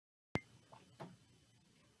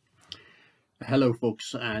Hello,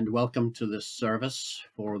 folks, and welcome to this service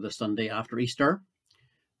for the Sunday after Easter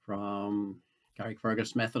from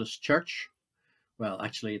Carrickfergus Methodist Church. Well,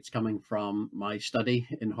 actually, it's coming from my study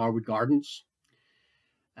in Harwood Gardens.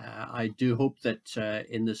 I do hope that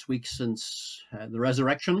in this week since the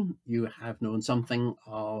resurrection, you have known something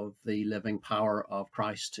of the living power of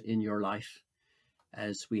Christ in your life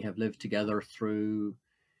as we have lived together through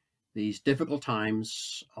these difficult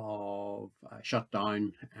times of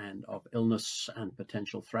shutdown and of illness and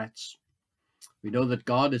potential threats. We know that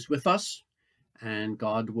God is with us and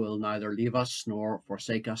God will neither leave us nor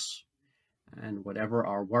forsake us. And whatever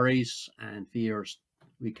our worries and fears,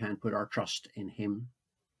 we can put our trust in Him.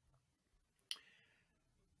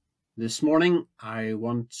 This morning, I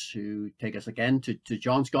want to take us again to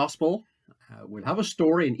John's Gospel. We'll have a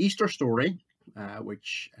story, an Easter story,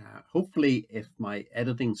 which hopefully, if my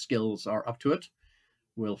editing skills are up to it,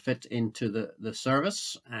 will fit into the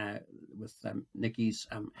service with Nikki's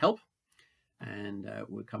help, and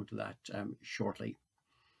we'll come to that shortly.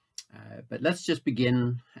 But let's just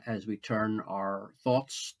begin as we turn our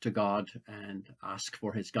thoughts to God and ask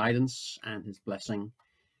for His guidance and His blessing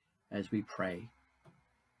as we pray.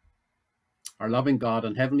 Our loving God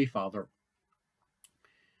and Heavenly Father,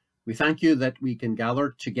 we thank you that we can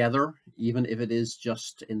gather together, even if it is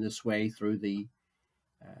just in this way through the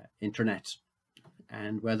internet.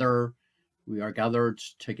 And whether we are gathered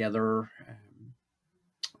together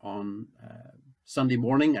on Sunday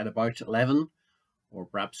morning at about 11, or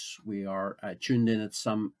perhaps we are tuned in at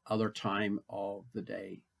some other time of the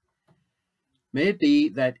day. May it be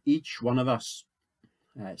that each one of us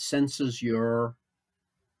senses your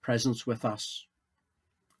presence with us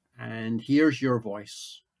and hears your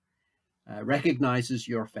voice, recognizes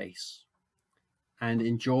your face, and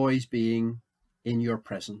enjoys being in your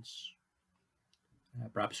presence.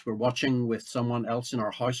 Perhaps we're watching with someone else in our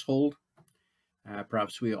household.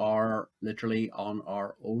 Perhaps we are literally on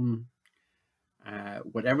our own.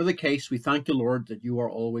 Whatever the case, we thank you, Lord, that you are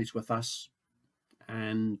always with us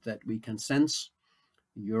and that we can sense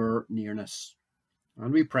your nearness.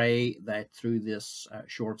 And we pray that through this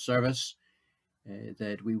short service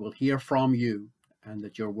that we will hear from you, and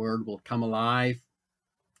that your word will come alive,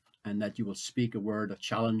 and that you will speak a word of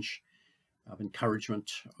challenge, of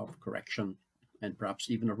encouragement, of correction, and perhaps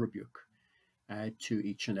even a rebuke to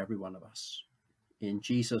each and every one of us. In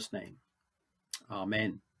Jesus' name,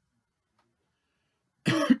 amen.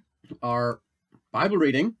 Our Bible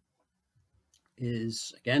reading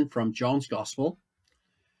is again from John's Gospel,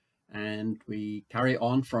 and we carry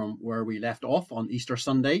on from where we left off on Easter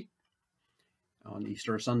Sunday. On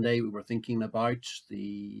Easter Sunday, we were thinking about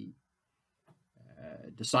the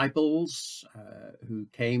disciples who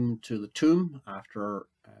came to the tomb after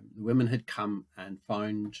the women had come and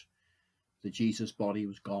found that Jesus' body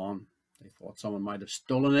was gone. They thought someone might have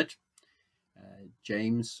stolen it.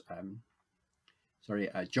 John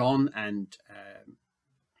and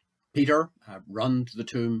Peter run to the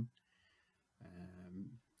tomb.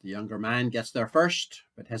 The younger man gets there first,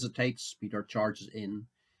 but hesitates. Peter charges in.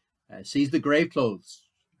 Sees the grave clothes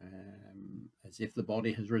as if the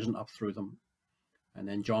body has risen up through them. And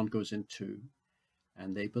then John goes in too,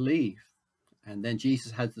 and they believe. And then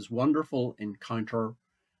Jesus has this wonderful encounter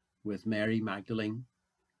with Mary Magdalene.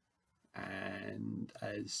 And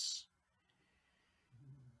as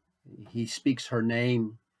he speaks her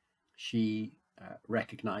name, she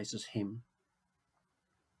recognizes him.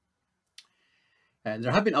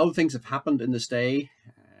 There have been other things that have happened in this day.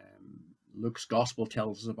 Luke's Gospel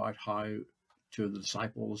tells us about how two of the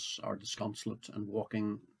disciples are disconsolate and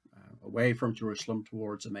walking away from Jerusalem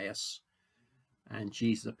towards Emmaus. And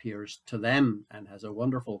Jesus appears to them and has a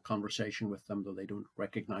wonderful conversation with them, though they don't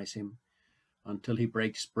recognize him, until he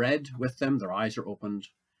breaks bread with them. Their eyes are opened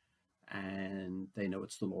and they know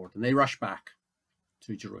it's the Lord. And they rush back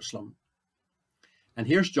to Jerusalem. And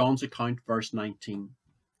here's John's account, verse 19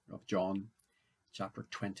 of John chapter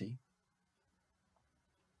 20.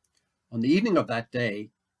 On the evening of that day,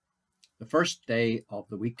 the first day of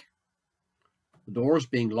the week, the doors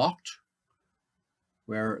being locked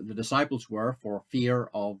where the disciples were for fear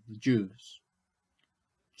of the Jews,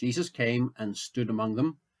 Jesus came and stood among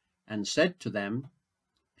them and said to them,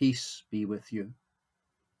 "Peace be with you."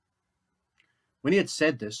 When he had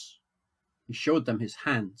said this, he showed them his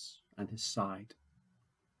hands and his side.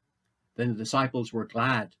 Then the disciples were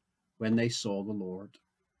glad when they saw the Lord.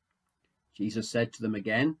 Jesus said to them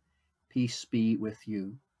again, "Peace be with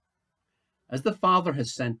you. As the Father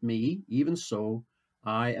has sent me, even so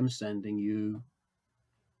I am sending you."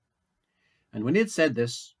 And when he had said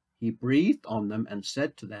this, he breathed on them and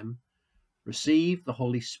said to them, "Receive the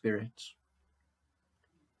Holy Spirit.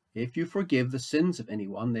 If you forgive the sins of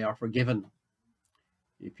anyone, they are forgiven.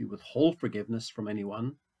 If you withhold forgiveness from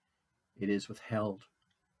anyone, it is withheld.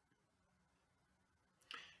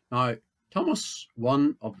 Now, Thomas,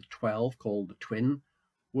 one of the 12, called the twin,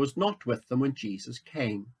 was not with them when Jesus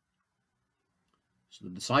came. So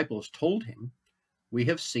the disciples told him, "We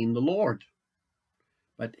have seen the Lord."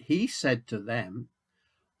 But he said to them,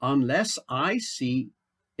 "Unless I see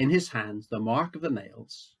in his hands the mark of the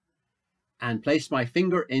nails, and place my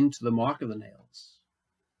finger into the mark of the nails,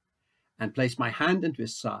 and place my hand into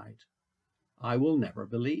his side, I will never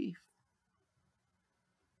believe."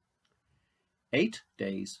 8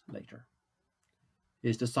 days later,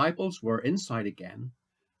 his disciples were inside again,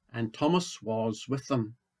 and Thomas was with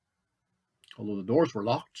them. Although the doors were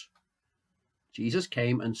locked, Jesus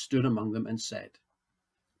came and stood among them and said,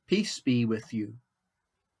 "Peace be with you."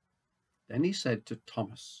 Then he said to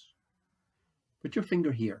Thomas, "Put your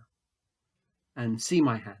finger here and see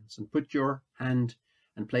my hands, and put your hand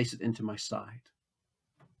and place it into my side.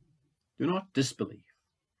 Do not disbelieve,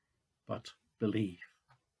 but believe."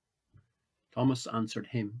 Thomas answered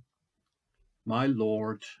him, "My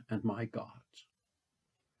Lord and my God."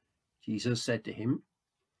 Jesus said to him,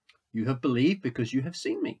 "You have believed because you have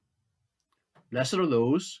seen me. Blessed are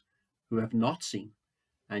those who have not seen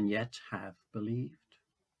and yet have believed."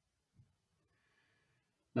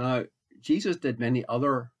 Now, Jesus did many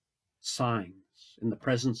other signs in the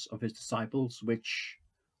presence of his disciples, which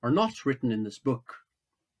are not written in this book,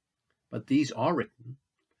 but these are written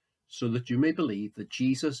so that you may believe that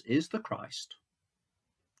Jesus is the Christ,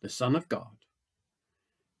 the Son of God,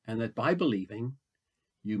 and that by believing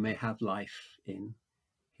you may have life in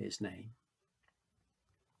his name.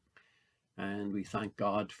 And we thank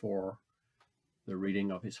God for the reading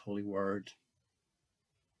of his holy word.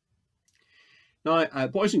 Now,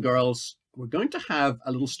 boys and girls, we're going to have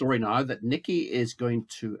a little story now that Nikki is going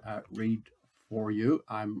to read for you.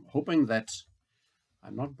 I'm hoping that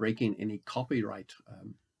I'm not breaking any copyright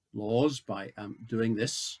laws by doing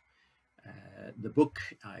this. The book,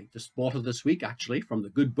 I just bought it this week, actually, from the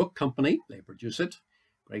Good Book Company. They produce it.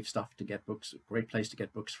 Great stuff to get books, great place to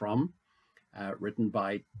get books from. Written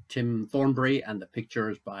by Tim Thornbury, and the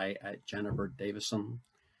pictures by Jennifer Davison.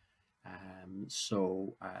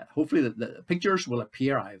 So hopefully the pictures will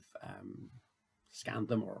appear. I've scanned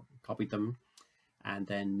them or copied them, and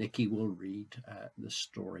then Nikki will read the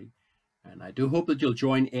story. And I do hope that you'll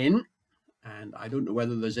join in. And I don't know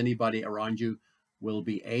whether there's anybody around you will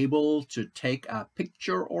be able to take a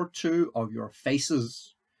picture or two of your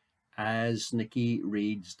faces as Nikki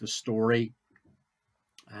reads the story.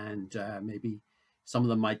 And maybe some of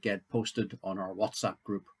them might get posted on our WhatsApp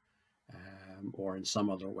group or in some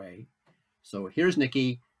other way. So here's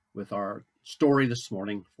Nikki with our story this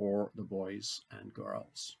morning for the boys and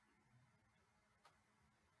girls.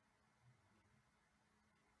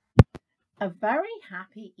 A Very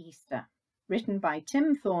Happy Easter, written by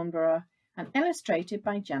Tim Thornbury and illustrated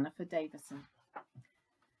by Jennifer Davison.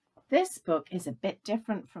 This book is a bit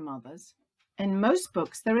different from others. In most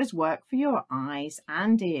books, there is work for your eyes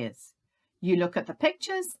and ears. You look at the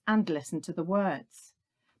pictures and listen to the words.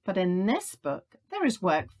 But in this book, there is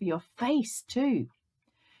work for your face too.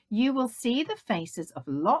 You will see the faces of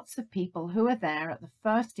lots of people who were there at the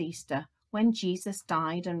first Easter when Jesus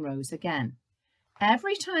died and rose again.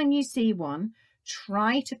 Every time you see one,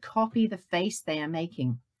 try to copy the face they are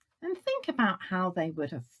making and think about how they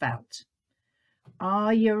would have felt.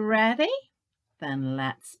 Are you ready? Then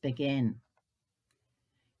let's begin.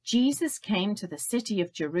 Jesus came to the city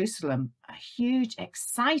of Jerusalem. A huge,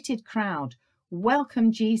 excited crowd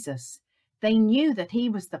welcomed Jesus. They knew that he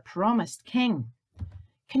was the promised king.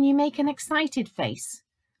 Can you make an excited face,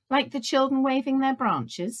 like the children waving their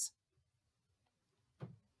branches?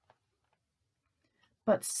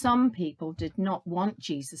 But some people did not want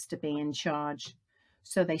Jesus to be in charge,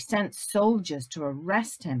 so they sent soldiers to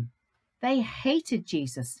arrest him. They hated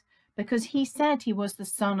Jesus because he said he was the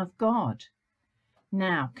Son of God.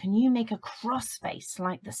 Now, can you make a cross face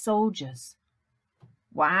like the soldiers?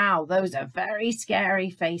 Wow, those are very scary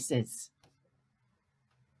faces.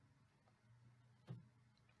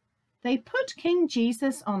 They put King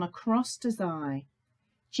Jesus on a cross to die.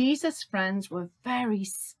 Jesus' friends were very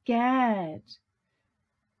scared.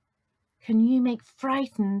 Can you make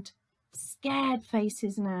frightened, scared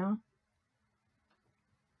faces now?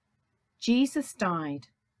 Jesus died,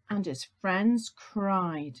 and his friends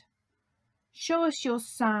cried. Show us your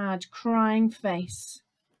sad, crying face.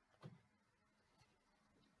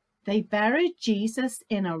 They buried Jesus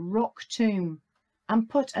in a rock tomb and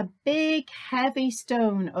put a big, heavy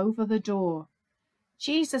stone over the door.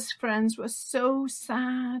 Jesus' friends were so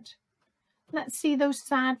sad. Let's see those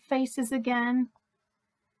sad faces again.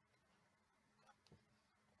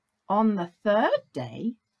 On the third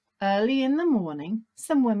day, early in the morning,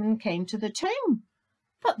 some women came to the tomb,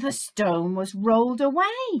 but the stone was rolled away.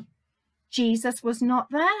 Jesus was not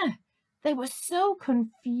there. They were so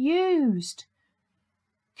confused.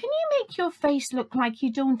 Can you make your face look like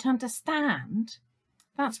you don't understand?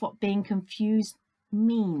 That's what being confused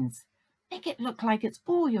means. Make it look like it's,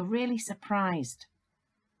 oh, you're really surprised.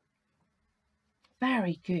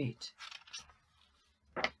 Very good.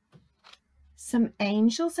 Some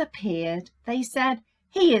angels appeared. They said,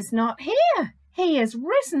 "He is not here. He is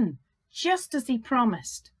risen, just as he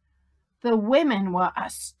promised." The women were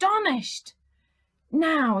astonished.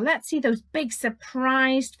 Now, let's see those big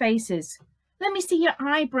surprised faces. Let me see your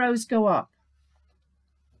eyebrows go up.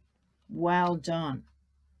 Well done.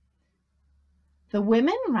 The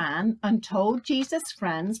women ran and told Jesus'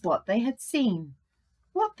 friends what they had seen,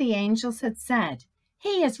 what the angels had said.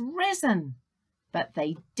 He is risen. But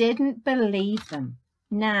they didn't believe them.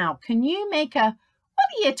 Now, can you make a,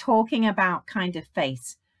 what are you talking about kind of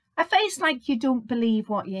face? A face like you don't believe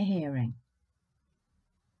what you're hearing.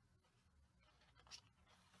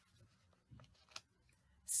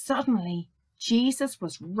 Suddenly, Jesus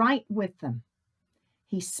was right with them.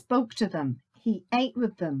 He spoke to them. He ate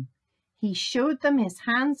with them. He showed them his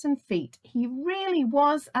hands and feet. He really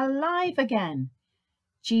was alive again.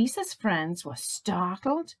 Jesus' friends were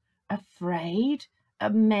startled, afraid,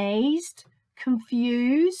 amazed,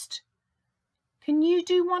 confused. Can you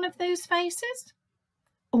do one of those faces?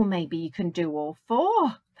 Or maybe you can do all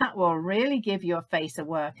four. That will really give your face a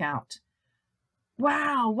workout.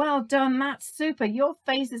 Wow, well done. That's super. Your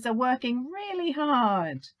faces are working really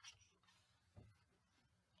hard.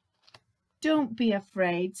 Don't be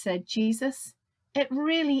afraid, said Jesus. It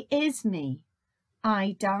really is me.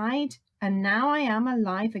 I died and now I am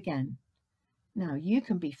alive again. Now you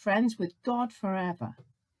can be friends with God forever.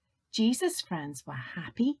 Jesus' friends were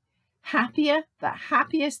happy, happier, the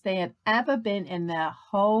happiest they had ever been in their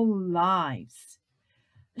whole lives.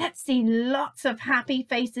 Let's see lots of happy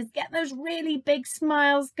faces. Get those really big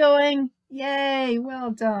smiles going. Yay,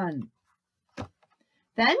 well done.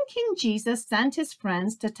 Then King Jesus sent his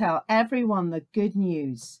friends to tell everyone the good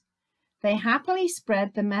news. They happily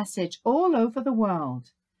spread the message all over the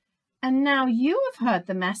world. And now you have heard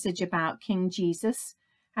the message about King Jesus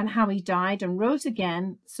and how he died and rose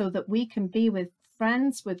again so that we can be with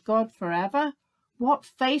friends with God forever. What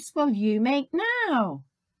face will you make now?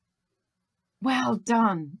 Well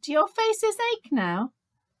done. Do your faces ache now?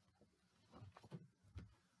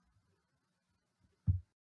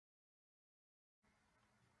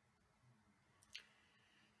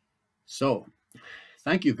 So,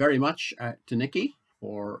 thank you very much to Nikki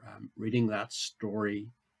for reading that story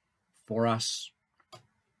for us.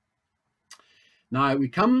 Now we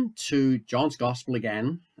come to John's Gospel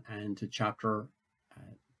again and to chapter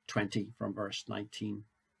 20 from verse 19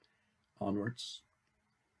 onwards.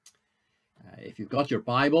 If you've got your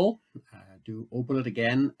Bible, do open it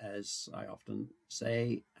again, as I often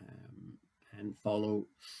say, and follow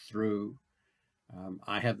through.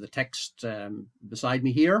 I have the text beside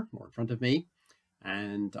me here, or in front of me,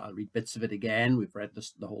 and I'll read bits of it again. We've read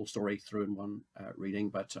the whole story through in one reading,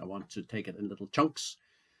 but I want to take it in little chunks.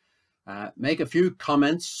 Make a few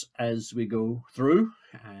comments as we go through,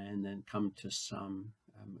 and then come to some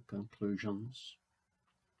conclusions.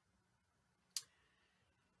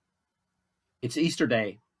 It's Easter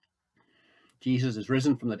Day. Jesus is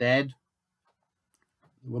risen from the dead.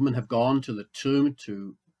 The women have gone to the tomb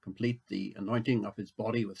to complete the anointing of his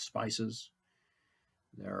body with spices.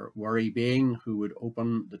 Their worry being who would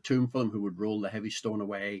open the tomb for them, who would roll the heavy stone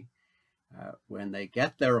away. When they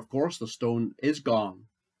get there, of course, the stone is gone,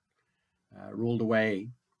 rolled away.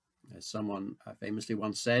 As someone famously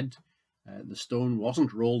once said, the stone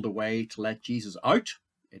wasn't rolled away to let Jesus out.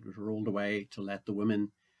 It was rolled away to let the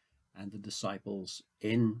women and the disciples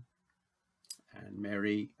in. And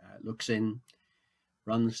Mary looks in,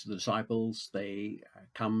 runs to the disciples. They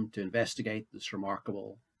come to investigate this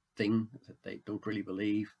remarkable thing that they don't really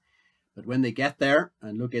believe. But when they get there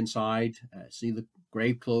and look inside, see the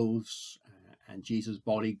grave clothes and Jesus'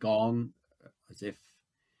 body gone, as if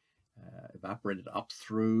evaporated up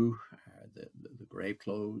through the grave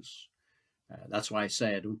clothes. That's why I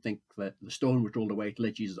say I don't think that the stone was rolled away to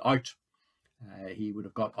let Jesus out. He would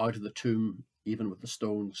have got out of the tomb even with the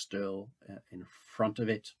stone still in front of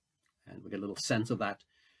it. And we get a little sense of that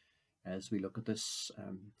as we look at this,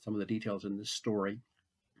 some of the details in this story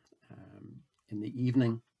in the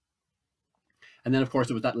evening. And then, of course,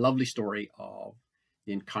 there was that lovely story of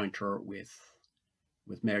the encounter with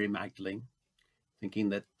Mary Magdalene, thinking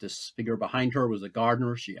that this figure behind her was a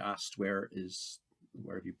gardener. She asked, where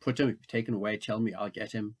have you put him? If you've taken away, tell me, I'll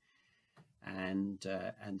get him. And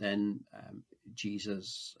then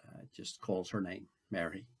Jesus just calls her name,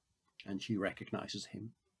 Mary, and she recognizes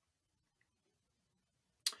him.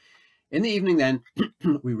 In the evening then,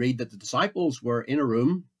 we read that the disciples were in a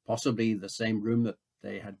room, possibly the same room that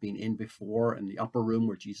they had been in before, in the upper room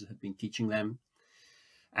where Jesus had been teaching them.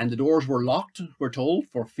 And the doors were locked, we're told,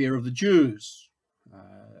 for fear of the Jews.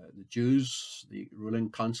 The Jews, the ruling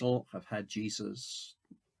council, have had Jesus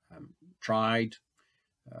tried,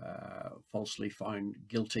 falsely found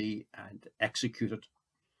guilty and executed.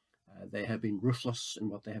 They have been ruthless in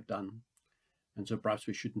what they have done. And so perhaps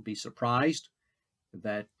we shouldn't be surprised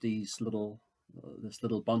that this little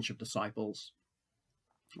bunch of disciples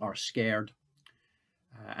are scared.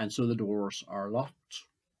 And so the doors are locked.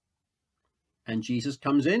 And Jesus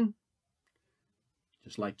comes in,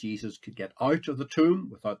 just like Jesus could get out of the tomb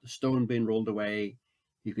without the stone being rolled away.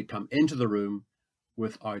 He could come into the room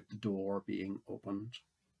without the door being opened.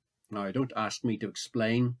 Now, don't ask me to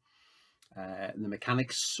explain the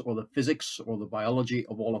mechanics or the physics or the biology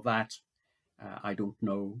of all of that. I don't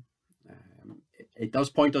know. It does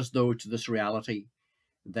point us, though, to this reality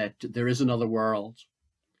that there is another world.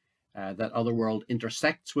 That other world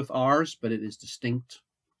intersects with ours, but it is distinct.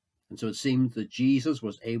 And so it seems that Jesus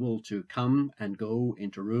was able to come and go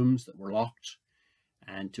into rooms that were locked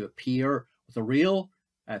and to appear with a real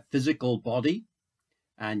physical body,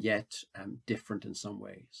 and yet different in some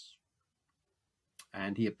ways.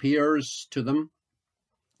 And he appears to them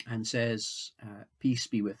and says, peace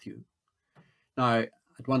be with you. Now,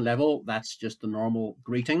 at one level, that's just the normal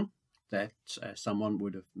greeting that someone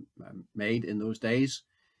would have made in those days.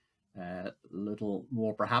 Little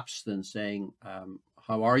more perhaps than saying,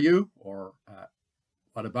 how are you? Or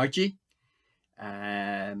what about you?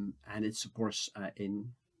 And it's, of course,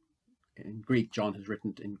 in Greek. John has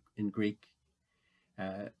written it in Greek.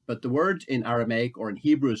 But the word in Aramaic or in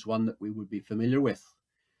Hebrew is one that we would be familiar with.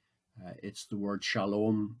 It's the word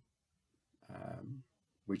shalom,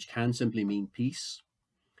 which can simply mean peace.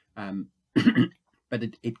 But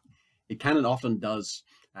it can and often does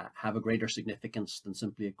have a greater significance than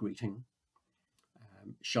simply a greeting.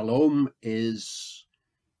 Shalom is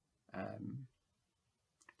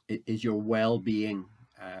your well-being.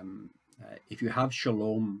 If you have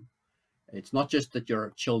shalom, it's not just that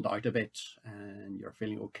you're chilled out of it and you're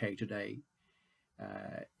feeling okay today.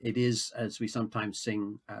 It is, as we sometimes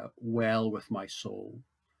sing, well with my soul,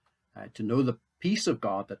 to know the peace of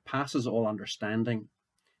God that passes all understanding,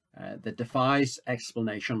 that defies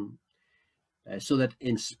explanation, so that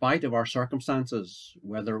in spite of our circumstances,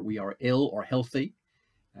 whether we are ill or healthy,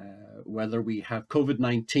 whether we have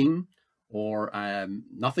COVID-19 or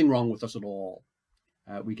nothing wrong with us at all,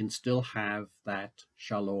 we can still have that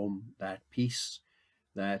shalom, that peace,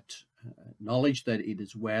 that knowledge that it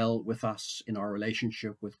is well with us in our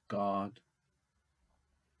relationship with God.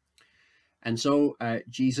 And so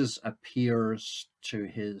Jesus appears to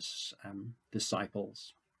his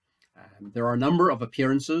disciples. There are a number of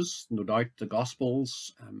appearances, no doubt the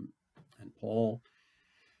Gospels, and Paul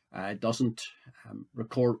doesn't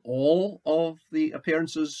record all of the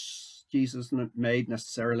appearances Jesus made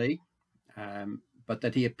necessarily, but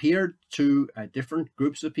that he appeared to different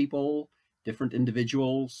groups of people, different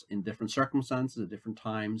individuals in different circumstances at different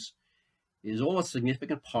times, is all a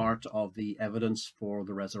significant part of the evidence for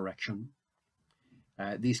the resurrection.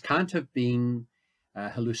 These can't have been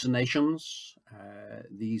hallucinations.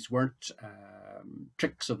 These weren't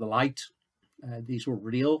tricks of the light. These were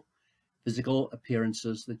real physical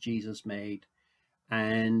appearances that Jesus made.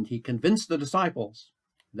 And he convinced the disciples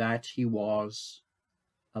that he was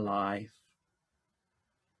alive.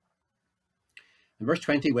 In verse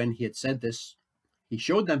 20, when he had said this, he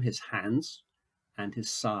showed them his hands and his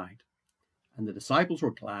side. And the disciples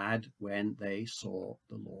were glad when they saw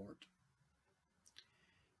the Lord.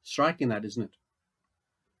 Striking that, isn't it?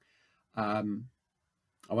 I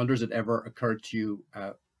wonder, has it ever occurred to you,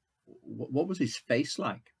 what was his face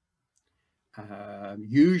like?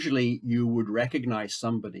 Usually you would recognize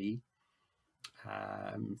somebody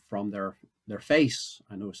from their face.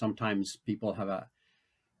 I know sometimes people have a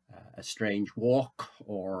strange walk,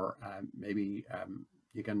 or maybe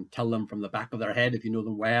you can tell them from the back of their head if you know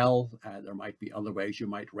them well. There might be other ways you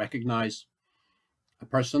might recognize a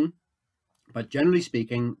person. But generally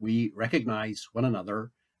speaking, we recognize one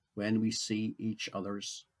another when we see each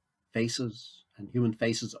other's faces. And human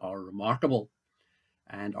faces are remarkable.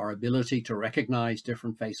 And our ability to recognize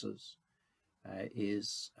different faces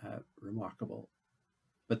is remarkable.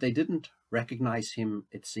 But they didn't recognize him,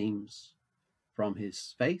 it seems, from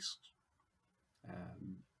his face.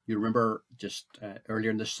 You remember just earlier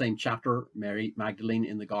in the same chapter, Mary Magdalene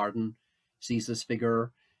in the garden sees this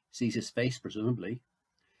figure, sees his face presumably,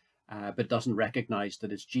 but doesn't recognize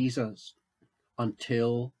that it's Jesus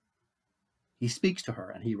until he speaks to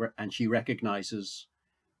her, and she recognizes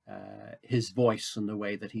his voice and the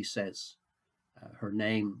way that he says her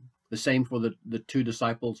name. The same for the two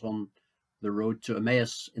disciples on the road to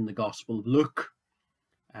Emmaus in the Gospel of Luke.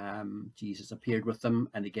 Jesus appeared with them,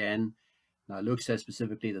 and again, now Luke says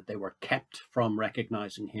specifically that they were kept from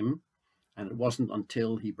recognizing him, and it wasn't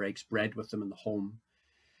until he breaks bread with them in the home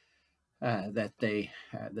that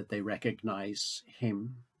they recognize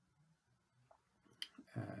him.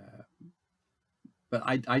 But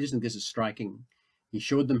I just think this is striking. He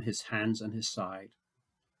showed them his hands and his side.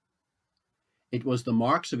 It was the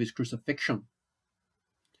marks of his crucifixion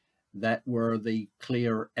that were the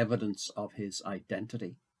clear evidence of his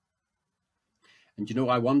identity. And you know,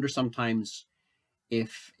 I wonder sometimes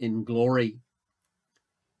if in glory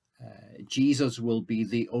Jesus will be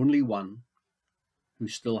the only one who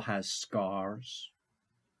still has scars.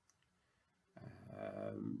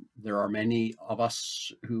 There are many of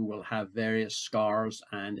us who will have various scars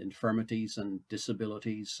and infirmities and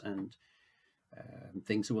disabilities and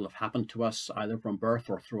things that will have happened to us either from birth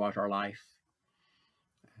or throughout our life.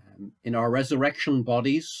 In our resurrection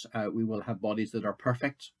bodies, we will have bodies that are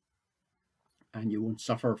perfect, and you won't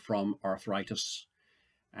suffer from arthritis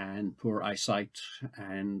and poor eyesight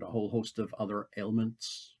and a whole host of other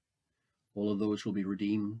ailments. All of those will be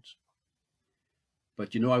redeemed.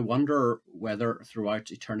 But you know, I wonder whether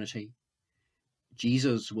throughout eternity,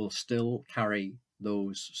 Jesus will still carry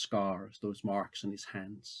those scars, those marks in his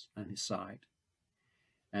hands and his side.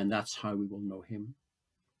 And that's how we will know him.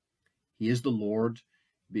 He is the Lord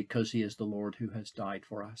because he is the Lord who has died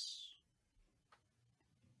for us.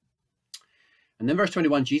 And then verse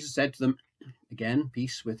 21, Jesus said to them, again,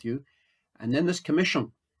 peace with you. And then this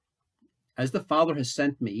commission, as the Father has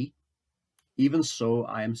sent me, even so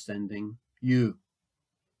I am sending you.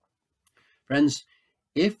 Friends,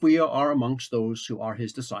 if we are amongst those who are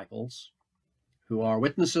his disciples, who are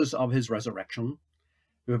witnesses of his resurrection,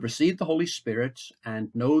 who have received the Holy Spirit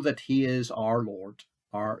and know that he is our Lord,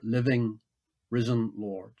 our living, risen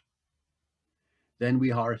Lord, then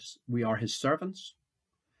we are his servants,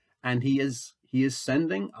 and he is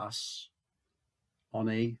sending us on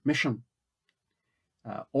a mission.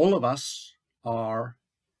 All of us are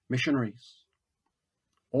missionaries.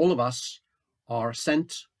 All of us are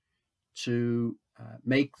sent to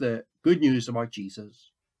make the good news about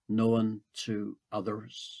Jesus known to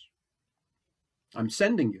others. I'm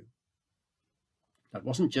sending you. That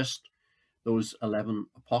wasn't just those 11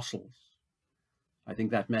 apostles. I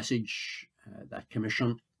think that message, that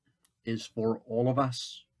commission, is for all of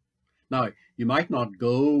us. Now, you might not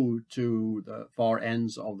go to the far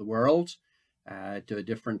ends of the world, to a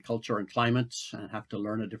different culture and climate, and have to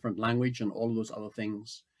learn a different language and all of those other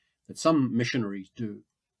things that some missionaries do.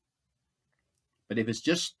 But if it's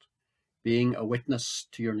just being a witness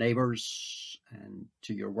to your neighbors and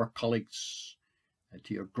to your work colleagues,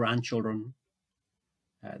 to your grandchildren,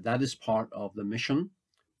 that is part of the mission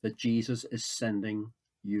that Jesus is sending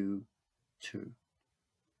you to.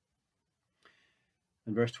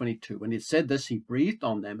 In verse 22, when he had said this, he breathed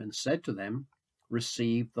on them and said to them,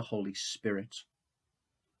 receive the Holy Spirit.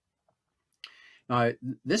 Now,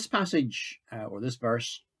 this passage, or this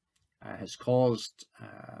verse, has caused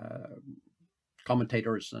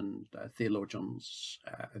commentators and theologians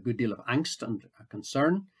a good deal of angst and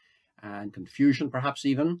concern and confusion, perhaps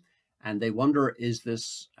even, and they wonder, is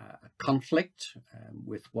this a conflict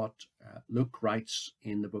with what Luke writes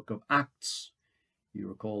in the book of Acts? You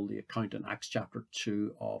recall the account in Acts chapter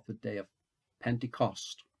 2 of the day of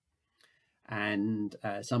Pentecost. And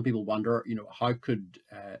some people wonder, you know, how could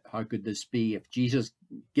this be if Jesus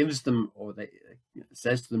gives them, or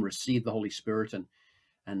says to them, receive the Holy Spirit, and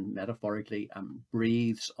metaphorically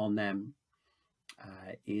breathes on them?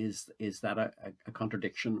 Is that a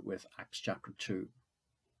contradiction with Acts chapter 2?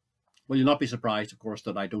 Well, you'll not be surprised, of course,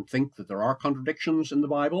 that I don't think that there are contradictions in the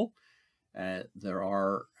Bible. There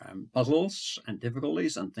are puzzles and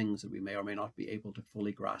difficulties and things that we may or may not be able to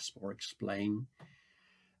fully grasp or explain.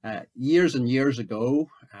 Years and years ago,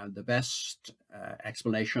 the best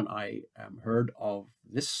explanation I heard of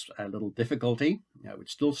this little difficulty,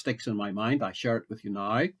 which still sticks in my mind, I share it with you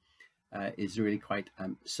now, is really quite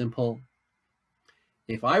simple.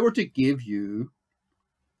 If I were to give you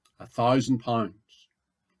 £1,000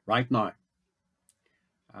 right now,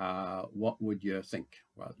 what would you think?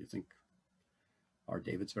 Well, you think, our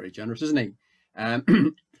David's very generous, isn't he?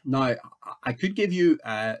 Now, I could give you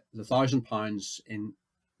the £1,000 in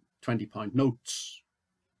 £20 notes.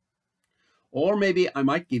 Or maybe I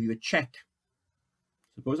might give you a check.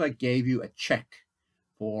 Suppose I gave you a check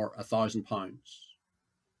for £1,000.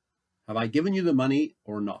 Have I given you the money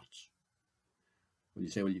or not? Well, you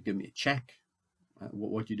say, well, you've given me a check.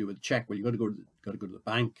 What do you do with the check? Well, you've got to go to the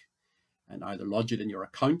bank and either lodge it in your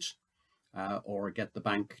account or get the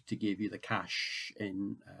bank to give you the cash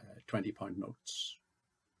in £20 notes.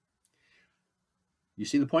 You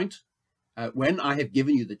see the point? When I have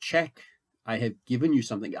given you the check, I have given you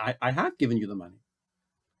something. I have given you the money.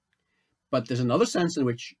 But there's another sense in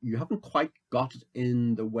which you haven't quite got it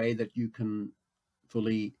in the way that you can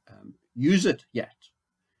fully use it yet.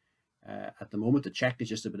 At the moment, the check is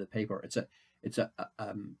just a bit of paper. It's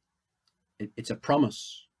a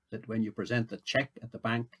promise that when you present the check at the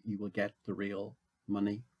bank, you will get the real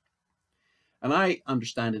money. And I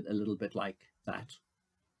understand it a little bit like that.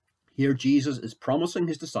 Here, Jesus is promising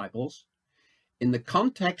his disciples, in the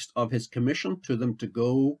context of his commission to them to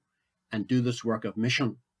go and do this work of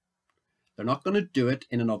mission. They're not going to do it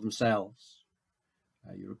in and of themselves.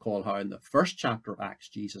 You recall how in the first chapter of Acts,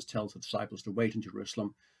 Jesus tells the disciples to wait in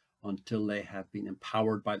Jerusalem until they have been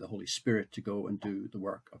empowered by the Holy Spirit to go and do the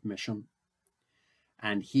work of mission.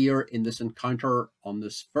 And here in this encounter on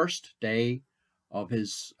this first day of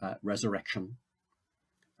his resurrection,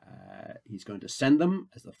 he's going to send them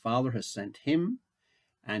as the Father has sent him,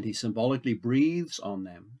 and he symbolically breathes on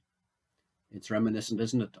them. It's reminiscent,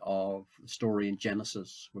 isn't it, of the story in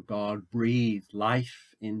Genesis where God breathed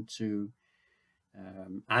life into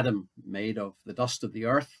Adam, made of the dust of the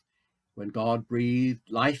earth. When God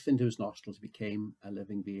breathed life into his nostrils, he became a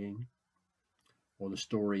living being. Or the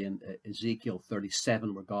story in Ezekiel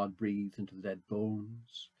 37 where God breathed into the dead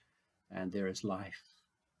bones, and there is life.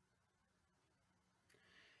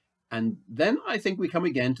 And then I think we come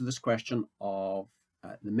again to this question of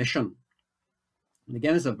the mission. And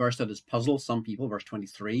again, it's a verse that has puzzled some people, verse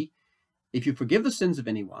 23. If you forgive the sins of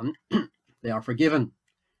anyone, they are forgiven.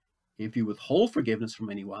 If you withhold forgiveness from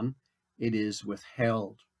anyone, it is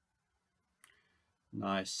withheld.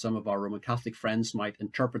 Now, some of our Roman Catholic friends might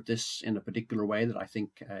interpret this in a particular way that I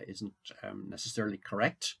think isn't necessarily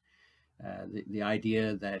correct. The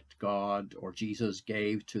idea that God or Jesus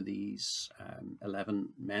gave to these 11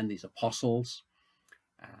 men, these apostles,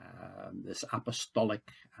 this apostolic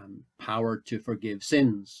power to forgive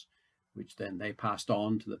sins, which then they passed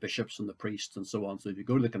on to the bishops and the priests and so on. So if you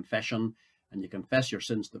go to the confession and you confess your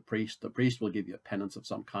sins to the priest will give you a penance of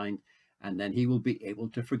some kind, and then he will be able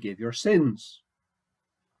to forgive your sins.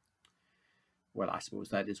 Well, I suppose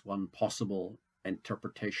that is one possible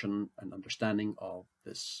interpretation and understanding of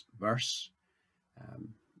this verse.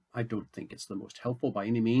 I don't think it's the most helpful by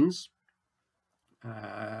any means.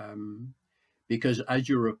 Because as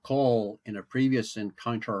you recall, in a previous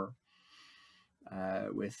encounter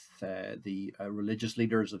with the religious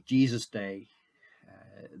leaders of Jesus' day,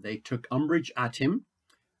 they took umbrage at him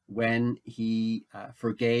when he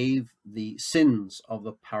forgave the sins of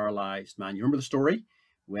the paralyzed man. You remember the story?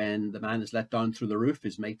 When the man is let down through the roof,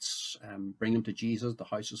 his mates bring him to Jesus. The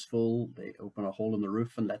house is full. They open a hole in the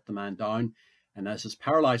roof and let the man down. And as this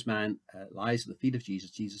paralyzed man lies at the feet of Jesus,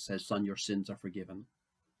 Jesus says, "Son, your sins are forgiven."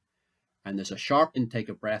 And there's a sharp intake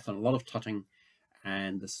of breath and a lot of tutting.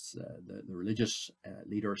 And this, the religious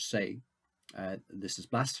leaders say, this is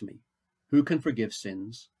blasphemy. Who can forgive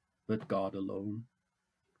sins but God alone?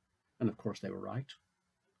 And of course, they were right.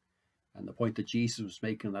 And the point that Jesus was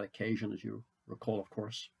making on that occasion, as you recall, of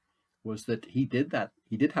course, was that he did that.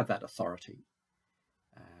 He did have that authority,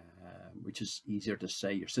 which is easier to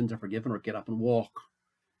say, your sins are forgiven, or get up and walk.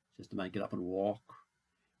 Just a man, get up and walk,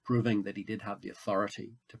 proving that he did have the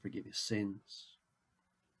authority to forgive his sins.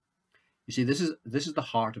 You see, this is the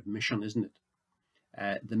heart of mission, isn't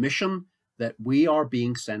it? The mission that we are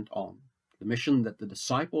being sent on, the mission that the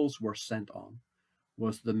disciples were sent on,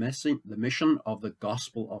 was the mission of the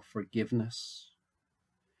gospel of forgiveness.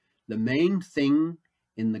 The main thing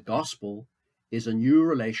in the gospel is a new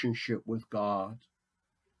relationship with God.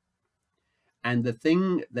 And the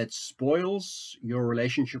thing that spoils your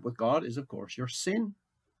relationship with God is, of course, your sin.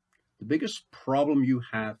 The biggest problem you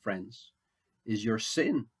have, friends, is your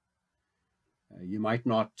sin. You might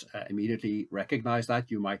not immediately recognize that.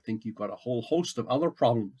 You might think you've got a whole host of other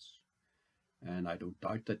problems. And I don't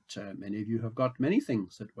doubt that many of you have got many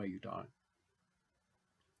things that weigh you down.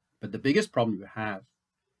 But the biggest problem you have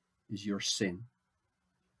is your sin.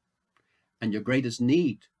 And your greatest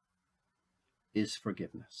need is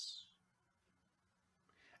forgiveness.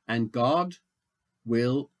 And God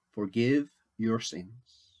will forgive your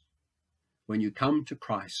sins when you come to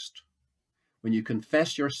Christ, when you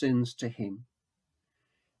confess your sins to him.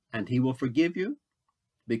 And he will forgive you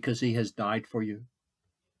because he has died for you.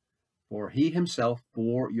 For he himself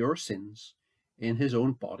bore your sins in his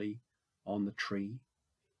own body on the tree.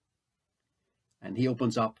 And he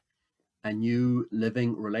opens up a new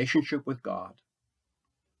living relationship with God.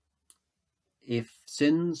 If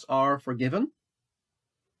sins are forgiven,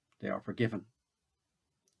 they are forgiven.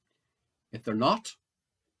 If they're not,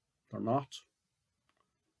 they're not.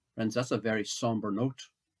 Friends, that's a very somber note,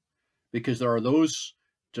 because there are those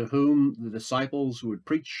to whom the disciples would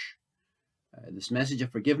preach this message of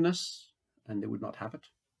forgiveness, and they would not have it.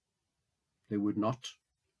 They would not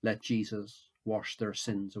let Jesus wash their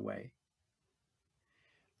sins away.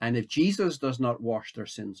 And if Jesus does not wash their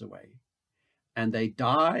sins away, and they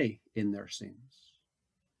die in their sins,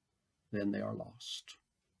 then they are lost.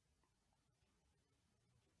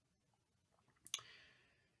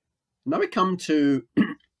 Now we come to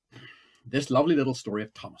this lovely little story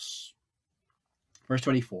of Thomas. Verse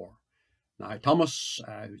 24. Now Thomas,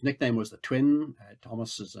 whose nickname was the twin,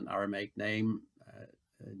 Thomas is an Aramaic name,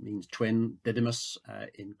 it means twin, Didymus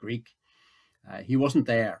in Greek. He wasn't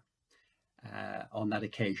there on that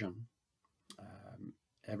occasion.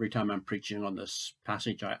 Every time I'm preaching on this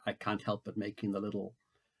passage, I can't help but making the little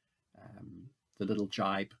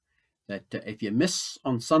jibe that if you miss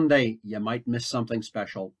on Sunday, you might miss something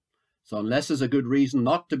special. So unless there's a good reason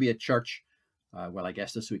not to be at church, well, I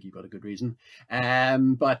guess this week you've got a good reason.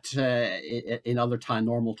 But in other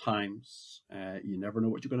normal times, you never know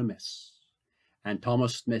what you're going to miss. And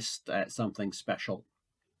Thomas missed something special.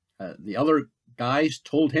 The other guys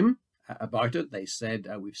told him about it. They said,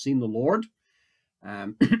 we've seen the Lord.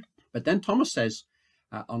 But then Thomas says,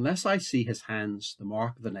 unless I see his hands, the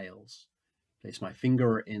mark of the nails, place my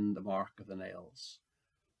finger in the mark of the nails,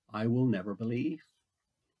 I will never believe.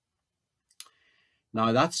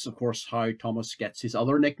 Now that's, of course, how Thomas gets his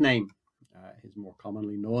other nickname, his more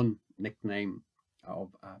commonly known nickname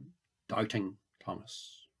of Doubting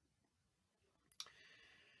Thomas.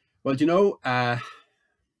 Well, do you know, I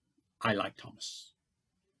like Thomas.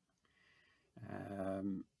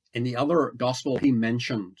 In the other gospel, he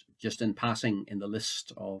mentioned, just in passing in the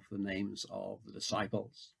list of the names of the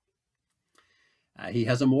disciples. He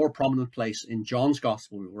has a more prominent place in John's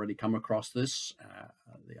gospel. We've already come across this,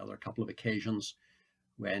 the other couple of occasions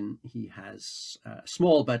when he has a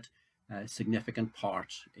small but significant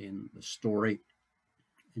part in the story.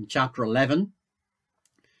 In chapter 11,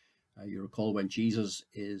 you recall when Jesus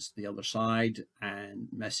is the other side and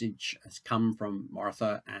message has come from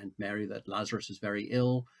Martha and Mary that Lazarus is very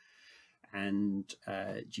ill, and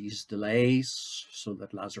Jesus delays so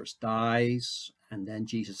that Lazarus dies, and then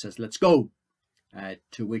Jesus says, let's go,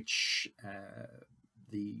 to which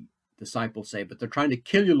the disciples say, but they're trying to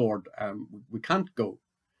kill you, Lord, we can't go.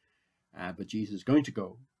 But Jesus is going to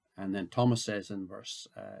go. And then Thomas says in verse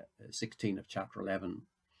 16 of chapter 11,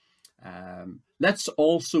 let's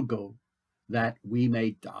also go that we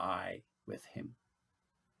may die with him.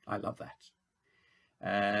 I love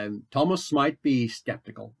that. Thomas might be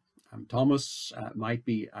skeptical. Thomas might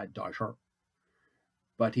be a doubter,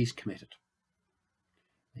 but he's committed.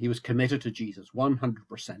 He was committed to Jesus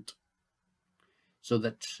 100%. So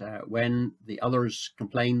that when the others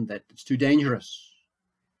complain that it's too dangerous,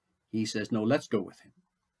 he says, no, let's go with him,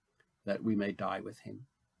 that we may die with him.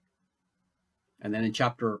 And then in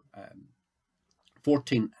chapter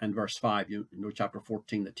 14 and verse 5, you know chapter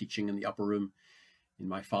 14, the teaching in the upper room, in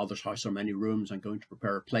my Father's house are many rooms, I'm going to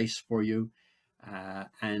prepare a place for you.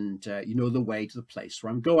 And you know the way to the place where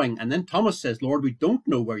I'm going. And then Thomas says, Lord, we don't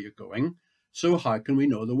know where you're going, so how can we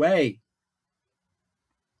know the way?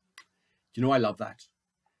 Do you know, I love that.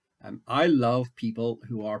 I love people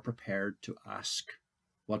who are prepared to ask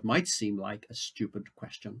what might seem like a stupid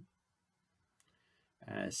question.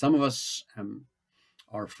 Some of us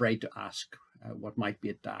are afraid to ask what might be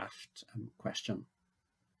a daft question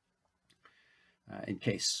in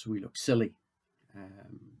case we look silly.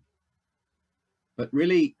 But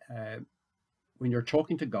really, when you're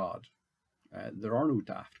talking to God, there are no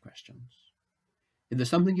daft questions. If there's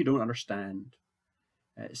something you don't understand,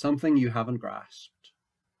 something you haven't grasped,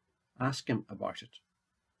 ask him about it,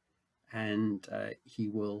 and he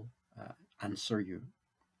will answer you.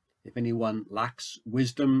 If anyone lacks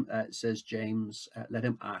wisdom, says James, let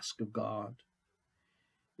him ask of God.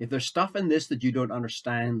 If there's stuff in this that you don't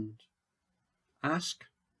understand, ask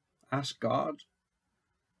God.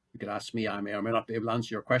 You could ask me, I may or may not be able to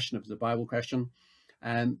answer your question if it's a Bible question,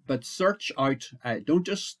 but search out, don't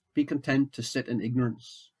just be content to sit in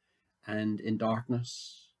ignorance and in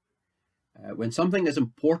darkness. When something as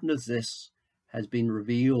important as this has been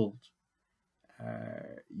revealed,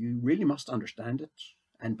 you really must understand it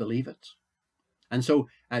and believe it. And so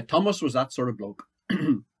Thomas was that sort of bloke.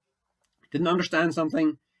 didn't understand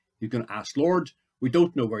something, you're going to ask, Lord, we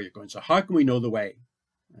don't know where you're going, so how can we know the way?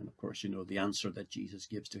 And of course, you know the answer that Jesus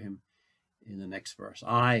gives to him in the next verse.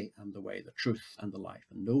 I am the way, the truth, and the life,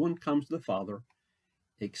 and no one comes to the Father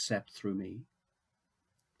except through me.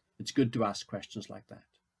 It's good to ask questions like that.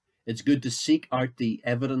 It's good to seek out the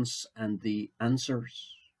evidence and the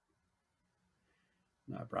answers.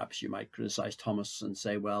 Now, perhaps you might criticize Thomas and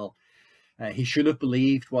say, well, he should have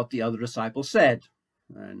believed what the other disciples said.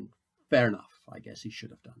 And fair enough, I guess he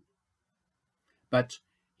should have done. But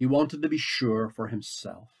he wanted to be sure for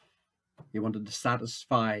himself. He wanted to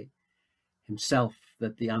satisfy himself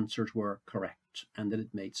that the answers were correct and that it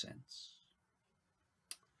made sense.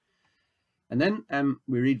 And then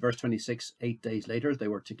we read verse 26, 8 days later, they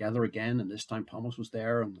were together again, and this time Thomas was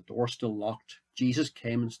there and the door still locked. Jesus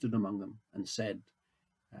came and stood among them and said,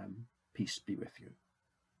 peace be with you.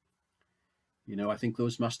 You know, I think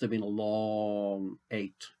those must have been a long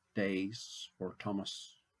 8 days for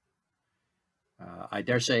Thomas. I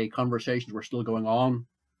dare say conversations were still going on.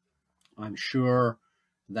 I'm sure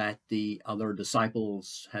that the other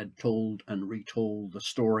disciples had told and retold the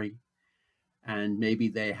story. And maybe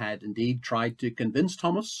they had indeed tried to convince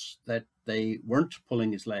Thomas that they weren't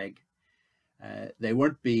pulling his leg. They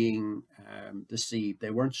weren't being deceived.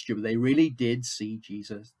 They weren't stupid. They really did see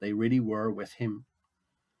Jesus. They really were with him.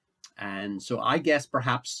 And so I guess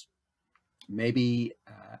perhaps maybe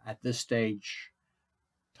at this stage,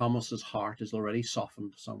 Thomas's heart is already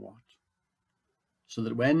softened somewhat. So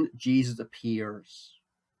that when Jesus appears,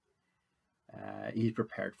 he's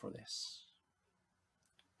prepared for this.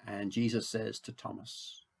 And Jesus says to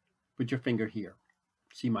Thomas, put your finger here,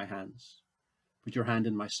 see my hands, put your hand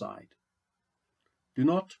in my side. Do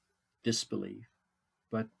not disbelieve,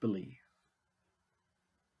 but believe.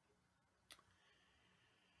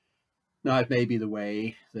 Now, it may be the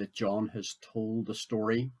way that John has told the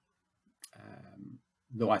story,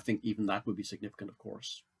 though I think even that would be significant, of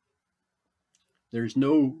course. There's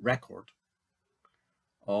no record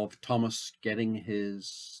of Thomas getting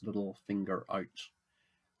his little finger out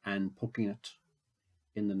and poking it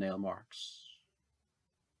in the nail marks.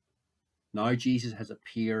 Now Jesus has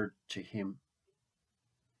appeared to him.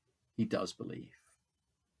 He does believe.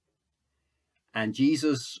 And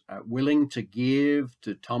Jesus, willing to give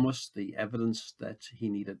to Thomas the evidence that he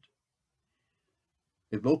needed,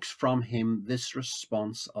 evokes from him this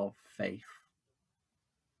response of faith.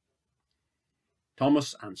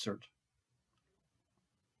 Thomas answered,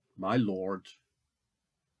 my Lord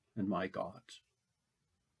and my God.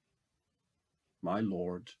 My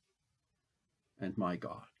Lord and my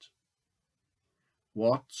God.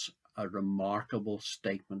 What a remarkable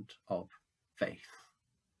statement of faith.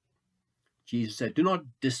 Jesus said, do not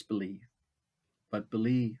disbelieve, but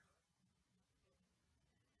believe.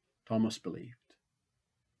 Thomas believed.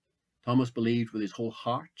 Thomas believed with his whole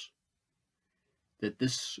heart that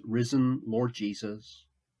this risen Lord Jesus,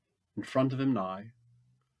 in front of him now,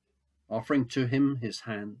 offering to him his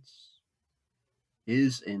hands,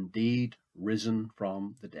 is indeed risen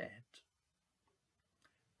from the dead.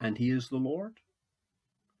 And he is the Lord.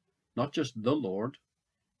 Not just the Lord,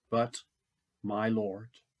 but my Lord.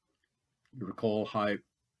 You recall how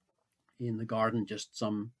in the garden just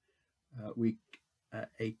some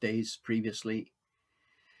 8 days previously,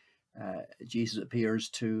 Jesus appears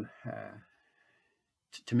to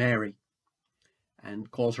Mary and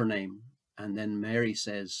calls her name. And then Mary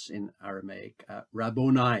says in Aramaic,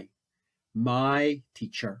 Rabboni, my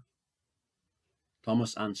teacher.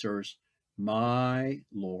 Thomas answers, my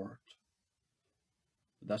Lord.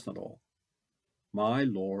 But that's not all. My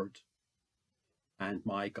Lord and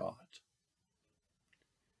my God.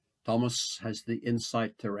 Thomas has the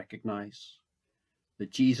insight to recognize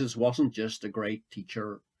that Jesus wasn't just a great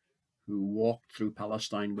teacher who walked through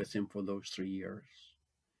Palestine with him for those 3 years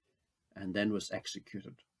and then was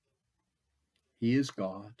executed. He is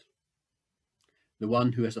God, the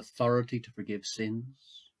one who has authority to forgive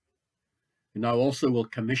sins, who now also will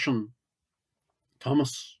commission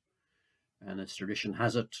Thomas. And as tradition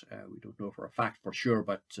has it, we don't know for a fact for sure,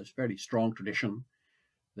 but it's a fairly strong tradition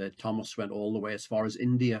that Thomas went all the way as far as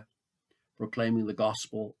India, proclaiming the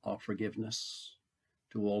gospel of forgiveness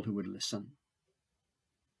to all who would listen.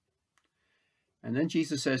 And then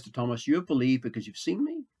Jesus says to Thomas, you have believed because you've seen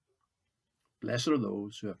me. Blessed are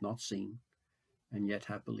those who have not seen and yet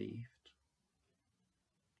have believed.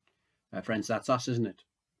 Friends, that's us, isn't it?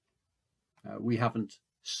 We haven't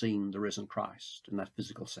seen the risen Christ in that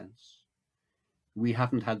physical sense. We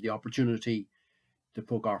haven't had the opportunity to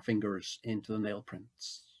poke our fingers into the nail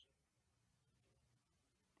prints.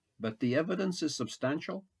 But the evidence is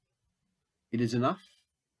substantial. It is enough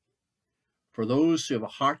For those who have a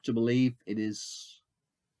heart to believe, it is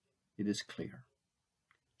clear.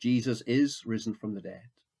 Jesus is risen from the dead,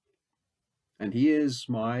 and he is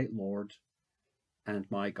my Lord and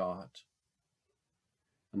my God.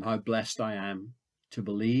 And how blessed I am to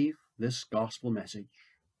believe this gospel message.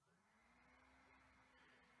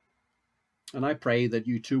 And I pray that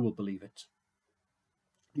you too will believe it.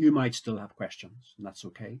 You might still have questions, and that's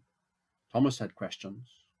okay. Thomas had questions.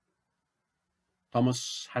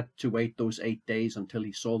 Thomas had to wait those 8 days until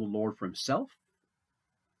he saw the Lord for himself.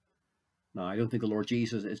 Now, I don't think the Lord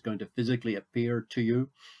Jesus is going to physically appear to you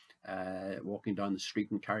walking down the street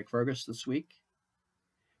in Carrickfergus this week.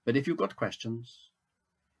 But if you've got questions,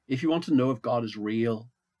 if you want to know if God is real,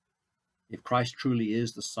 if Christ truly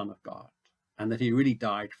is the Son of God, and that he really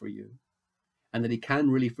died for you, and that he can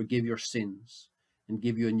really forgive your sins and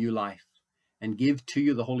give you a new life and give to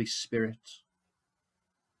you the Holy Spirit,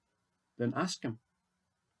 then ask him,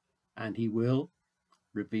 and he will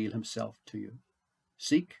reveal himself to you.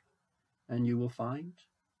 Seek, and you will find.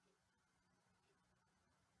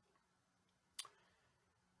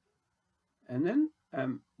 And then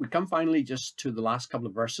we come finally just to the last couple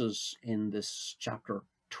of verses in this chapter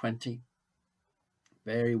 20.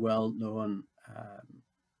 Very well known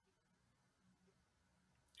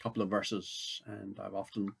couple of verses, and I've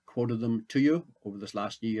often quoted them to you over this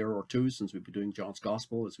last year or two since we've been doing John's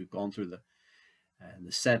Gospel, as we've gone through the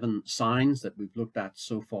 7 signs that we've looked at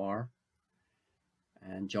so far.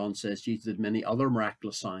 And John says Jesus did many other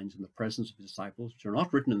miraculous signs in the presence of his disciples, which are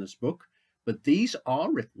not written in this book, but these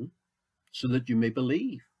are written so that you may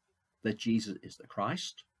believe that Jesus is the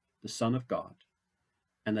Christ, the Son of God,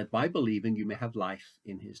 and that by believing you may have life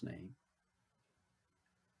in his name.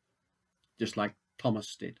 Just like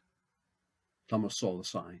Thomas did. Thomas saw the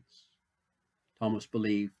signs. Thomas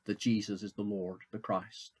believed that Jesus is the Lord, the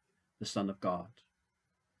Christ, the Son of God,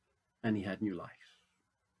 and he had new life.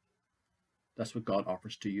 That's what God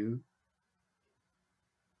offers to you.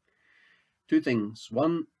 2 things.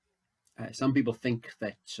 One, some people think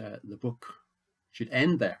that the book should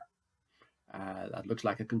end there. That looks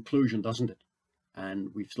like a conclusion, doesn't it? And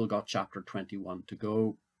we've still got chapter 21 to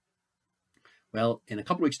go. Well, in a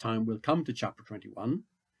couple of weeks' time, we'll come to chapter 21,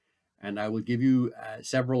 and I will give you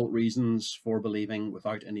several reasons for believing,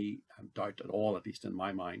 without any doubt at all, at least in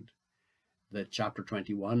my mind, that chapter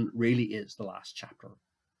 21 really is the last chapter.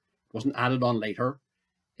 It wasn't added on later.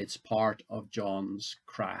 It's part of John's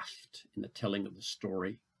craft in the telling of the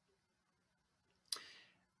story.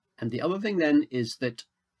 And the other thing then is that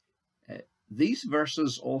these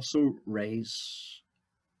verses also raise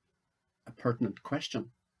a pertinent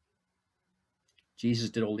question.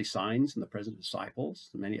 Jesus did all these signs in the presence of disciples,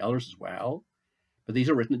 and many others as well, but these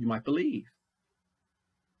are written that you might believe.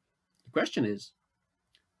 The question is,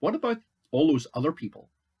 what about all those other people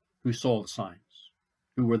who saw the signs,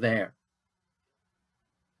 who were there?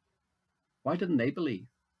 Why didn't they believe?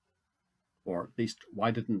 Or at least,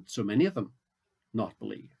 why didn't so many of them not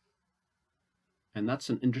believe? And that's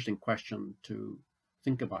an interesting question to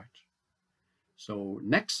think about. So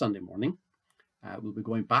next Sunday morning, we'll be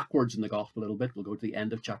going backwards in the gospel a little bit. We'll go to the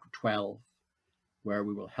end of chapter 12, where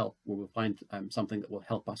we will find something that will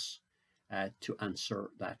help us to answer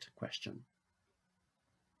that question.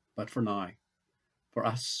 But for now, for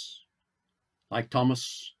us, like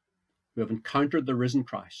Thomas, who have encountered the risen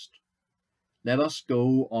Christ, let us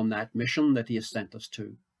go on that mission that he has sent us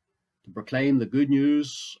to proclaim the good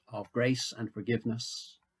news of grace and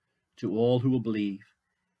forgiveness to all who will believe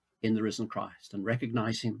in the risen Christ and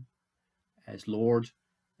recognize him as Lord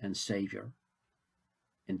and Saviour,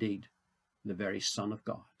 indeed, the very Son of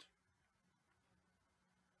God.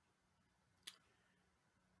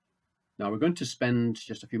 Now we're going to spend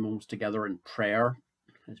just a few moments together in prayer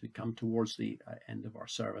as we come towards the end of our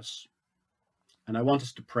service. And I want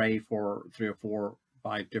us to pray for 3 or 4,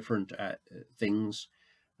 5 different things.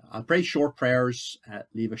 I'll pray short prayers,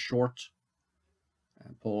 leave a short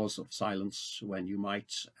pause of silence when you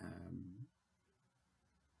might,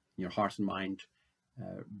 in your heart and mind,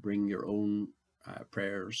 bring your own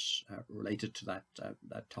prayers related to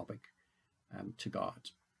that topic to God.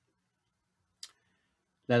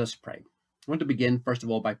 Let us pray. I want to begin, first of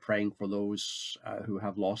all, by praying for those who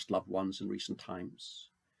have lost loved ones in recent times.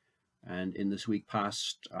 And in this week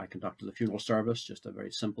past, I conducted a funeral service, just a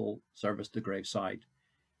very simple service to graveside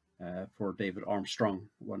for David Armstrong,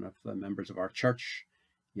 one of the members of our church.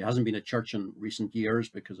 He hasn't been at church in recent years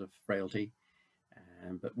because of frailty,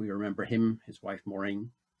 but we remember him, his wife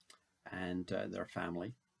Maureen, and their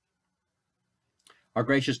family. Our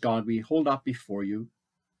gracious God, we hold up before you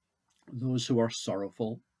those who are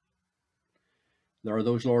sorrowful. There are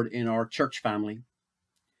those, Lord, in our church family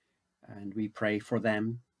and we pray for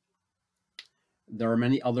them. There are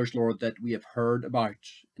many others, Lord, that we have heard about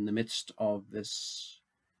in the midst of this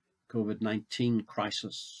COVID-19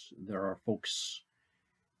 crisis. There are folks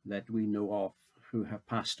that we know of who have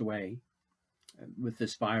passed away with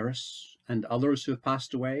this virus, and others who have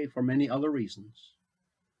passed away for many other reasons.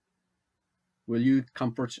 Will you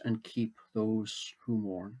comfort and keep those who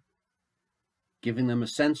mourn, giving them a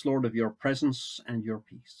sense, Lord, of your presence and your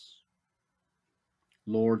peace.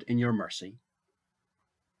 Lord, in your mercy,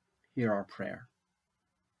 hear our prayer.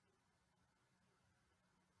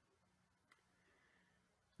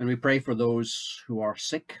 And we pray for those who are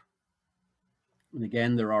sick. And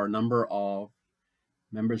again, there are a number of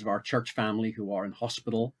members of our church family who are in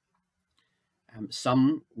hospital,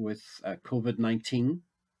 some with COVID-19.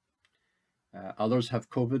 Others have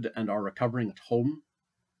COVID and are recovering at home.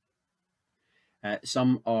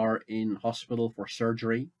 Some are in hospital for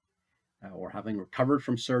surgery or having recovered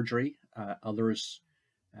from surgery. Others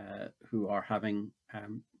who are having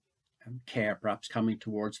care, perhaps coming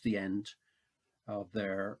towards the end of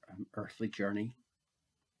their earthly journey.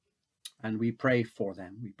 And we pray for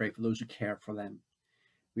them. We pray for those who care for them.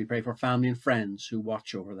 We pray for family and friends who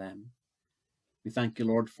watch over them. We thank you,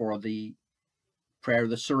 Lord, for the prayer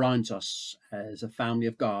that surrounds us as a family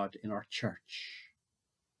of God in our church.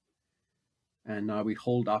 And now we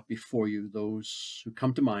hold up before you those who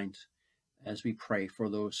come to mind as we pray for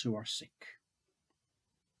those who are sick.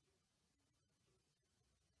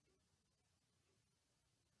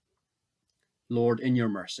 Lord, in your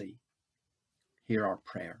mercy, hear our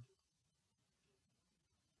prayer.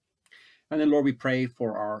 And then, Lord, we pray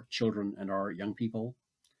for our children and our young people.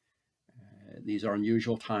 These are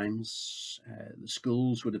unusual times. The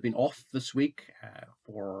schools would have been off this week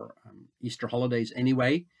for Easter holidays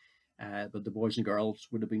anyway, but the boys and girls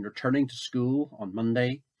would have been returning to school on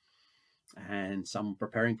Monday, and some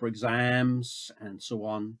preparing for exams and so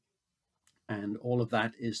on. And all of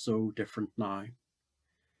that is so different now.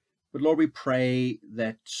 But Lord, we pray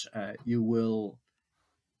that you will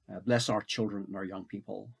bless our children and our young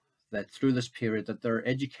people, that through this period that their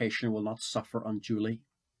education will not suffer unduly.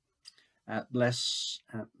 Bless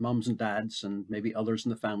mums and dads and maybe others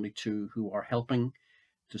in the family too who are helping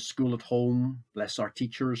to school at home. Bless our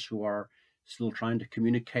teachers who are still trying to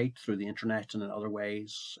communicate through the internet and in other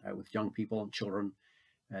ways with young people and children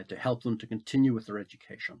to help them to continue with their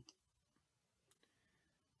education.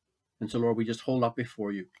 And so, Lord, we just hold up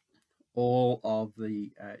before you all of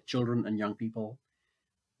the children and young people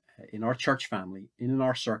in our church family, in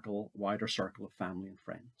our circle, wider circle of family and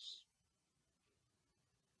friends.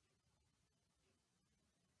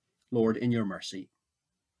 Lord, in your mercy,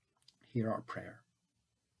 hear our prayer.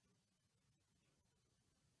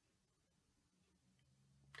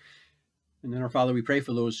 And then, our Father, we pray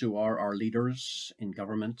for those who are our leaders in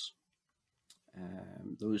government,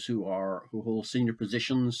 those who hold senior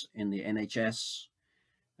positions in the NHS,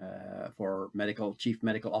 for chief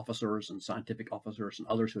medical officers and scientific officers and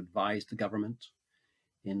others who advise the government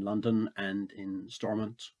in London and in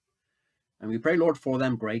Stormont. And we pray, Lord, for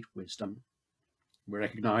them great wisdom. We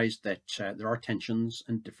recognize that there are tensions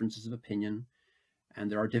and differences of opinion, and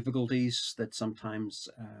there are difficulties that sometimes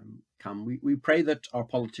come. We pray that our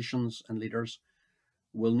politicians and leaders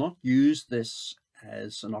will not use this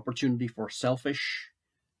as an opportunity for selfish,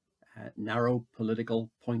 narrow political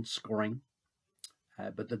point scoring,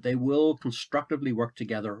 but that they will constructively work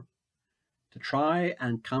together to try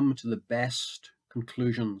and come to the best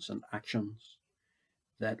conclusions and actions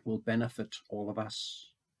that will benefit all of us.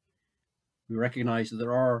 We recognize that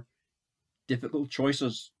there are difficult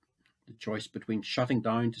choices, the choice between shutting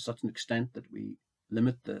down to such an extent that we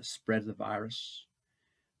limit the spread of the virus,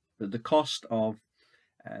 but at the cost of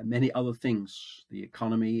many other things, the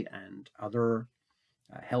economy and other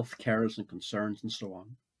health cares and concerns and so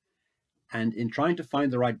on. And in trying to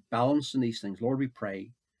find the right balance in these things, Lord, we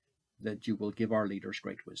pray that you will give our leaders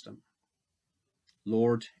great wisdom.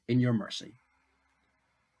 Lord, in your mercy,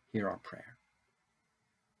 hear our prayer.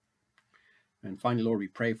 And finally, Lord, we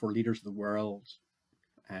pray for leaders of the world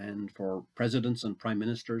and for presidents and prime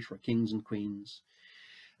ministers, for kings and queens,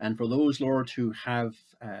 and for those, Lord, who have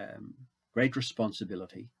great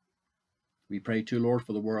responsibility. We pray too, Lord,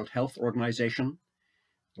 for the World Health Organization.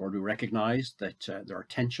 Lord, we recognize that there are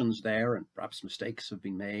tensions there and perhaps mistakes have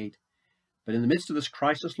been made. But in the midst of this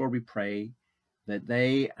crisis, Lord, we pray that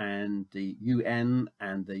they and the UN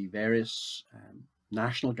and the various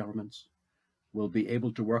national governments will be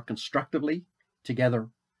able to work constructively together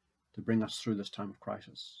to bring us through this time of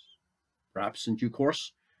crisis. Perhaps in due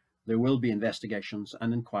course, there will be investigations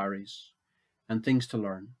and inquiries and things to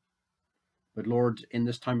learn. But Lord, in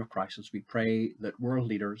this time of crisis, we pray that world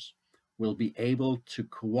leaders will be able to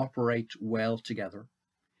cooperate well together,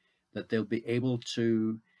 that they'll be able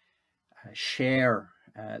to share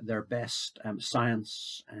their best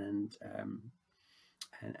science and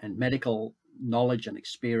medical knowledge and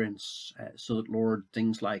experience, so that, Lord,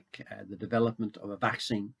 things like the development of a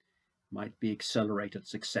vaccine might be accelerated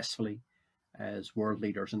successfully as world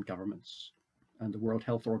leaders and governments and the World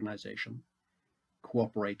Health Organization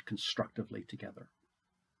cooperate constructively together.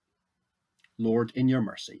 Lord, in your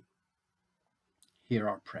mercy, hear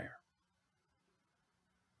our prayer.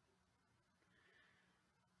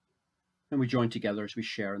 And we join together as we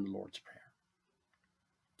share in the Lord's Prayer.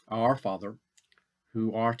 Our Father,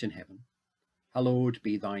 who art in heaven, hallowed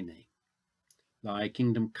be thy name. Thy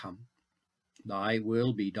kingdom come, thy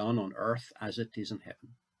will be done on earth as it is in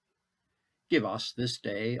heaven. Give us this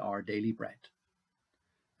day our daily bread,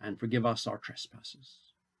 and forgive us our trespasses,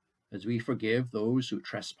 as we forgive those who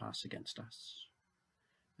trespass against us.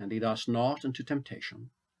 And lead us not into temptation,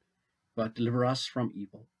 but deliver us from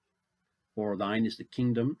evil. For thine is the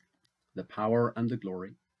kingdom, the power, and the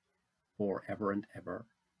glory, for ever and ever.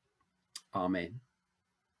 Amen.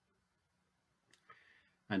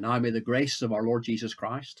 And now may the grace of our Lord Jesus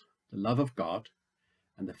Christ, the love of God,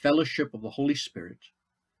 and the fellowship of the Holy Spirit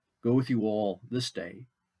go with you all this day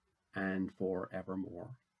and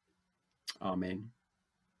forevermore. Amen.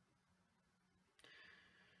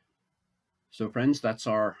 So friends, that's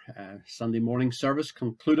our Sunday morning service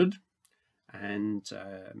concluded, and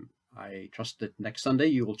I trust that next Sunday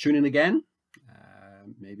you will tune in again.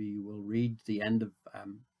 Maybe you will read the end of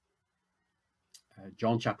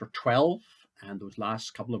John chapter 12 and those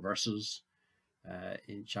last couple of verses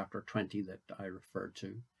in chapter 20 that I referred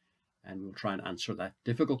to, and we'll try and answer that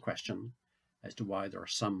difficult question as to why there are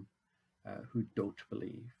some who don't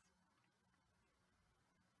believe.